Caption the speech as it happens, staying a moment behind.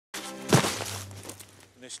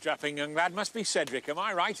This strapping young lad must be Cedric, am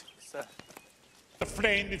I right? Sir. The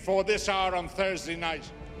flame before this hour on Thursday night.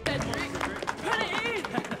 Cedric, put it in!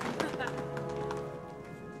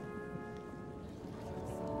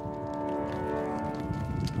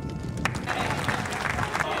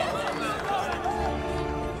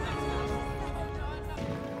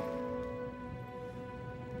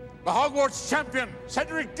 The Hogwarts champion,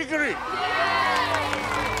 Cedric Diggory.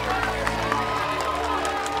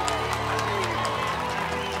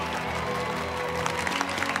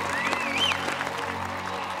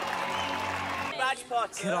 Badge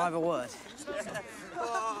Potter. Could I have a word?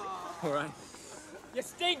 All right. You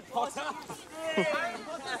stink, Potter!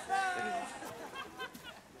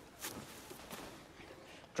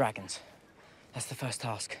 Dragons. That's the first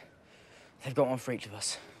task. They've got one for each of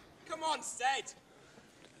us. Come on, Ced!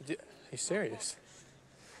 Are you serious?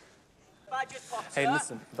 Badges, Potter! Hey,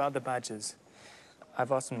 listen, about the badges.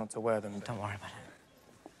 I've asked them not to wear them. Don't worry about it.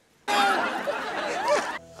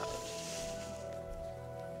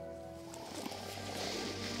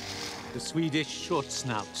 The Swedish short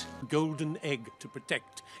snout, golden egg to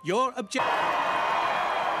protect your objective.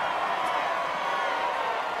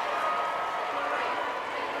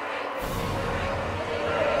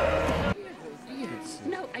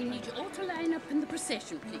 No, I need you all to line up in the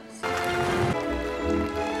procession, please.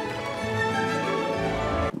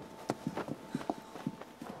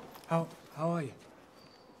 How are you?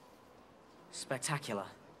 Spectacular.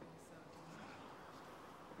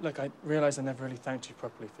 Look, I realise I never really thanked you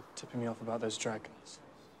properly for tipping me off about those dragons.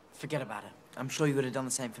 Forget about it. I'm sure you would have done the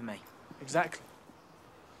same for me. Exactly.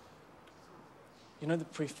 You know the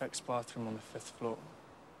prefect's bathroom on the 5th floor?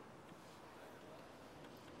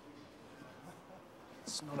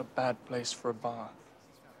 It's not a bad place for a bath.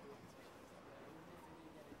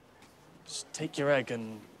 Just take your egg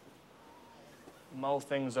and mull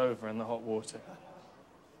things over in the hot water.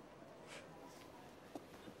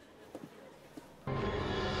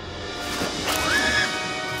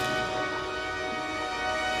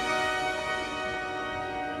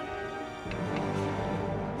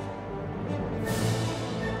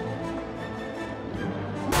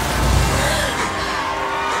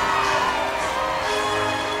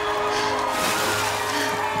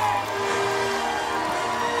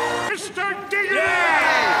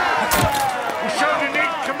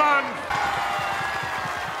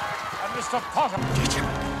 Mr. Potter. Teacher,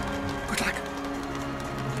 good luck.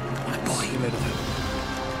 My boy. See you later, then.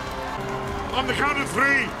 On the count of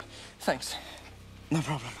 3. Thanks. No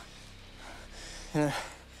problem. You know,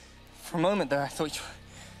 for a moment there, I thought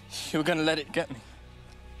you were going to let it get me.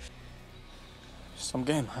 Some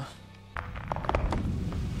game, huh?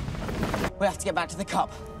 We have to get back to the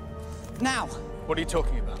cup. Now! What are you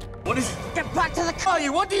talking about? What is it? Get back to the cup!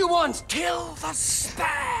 What do you want? Kill the spare.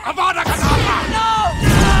 Avada Kedavra! No!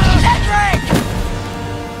 Cedric!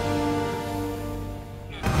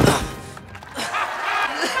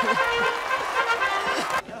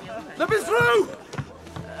 Let me through!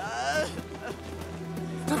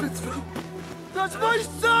 Let me through! That's my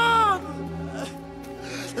son!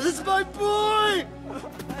 That's my boy!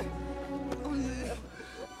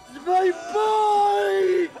 My boy!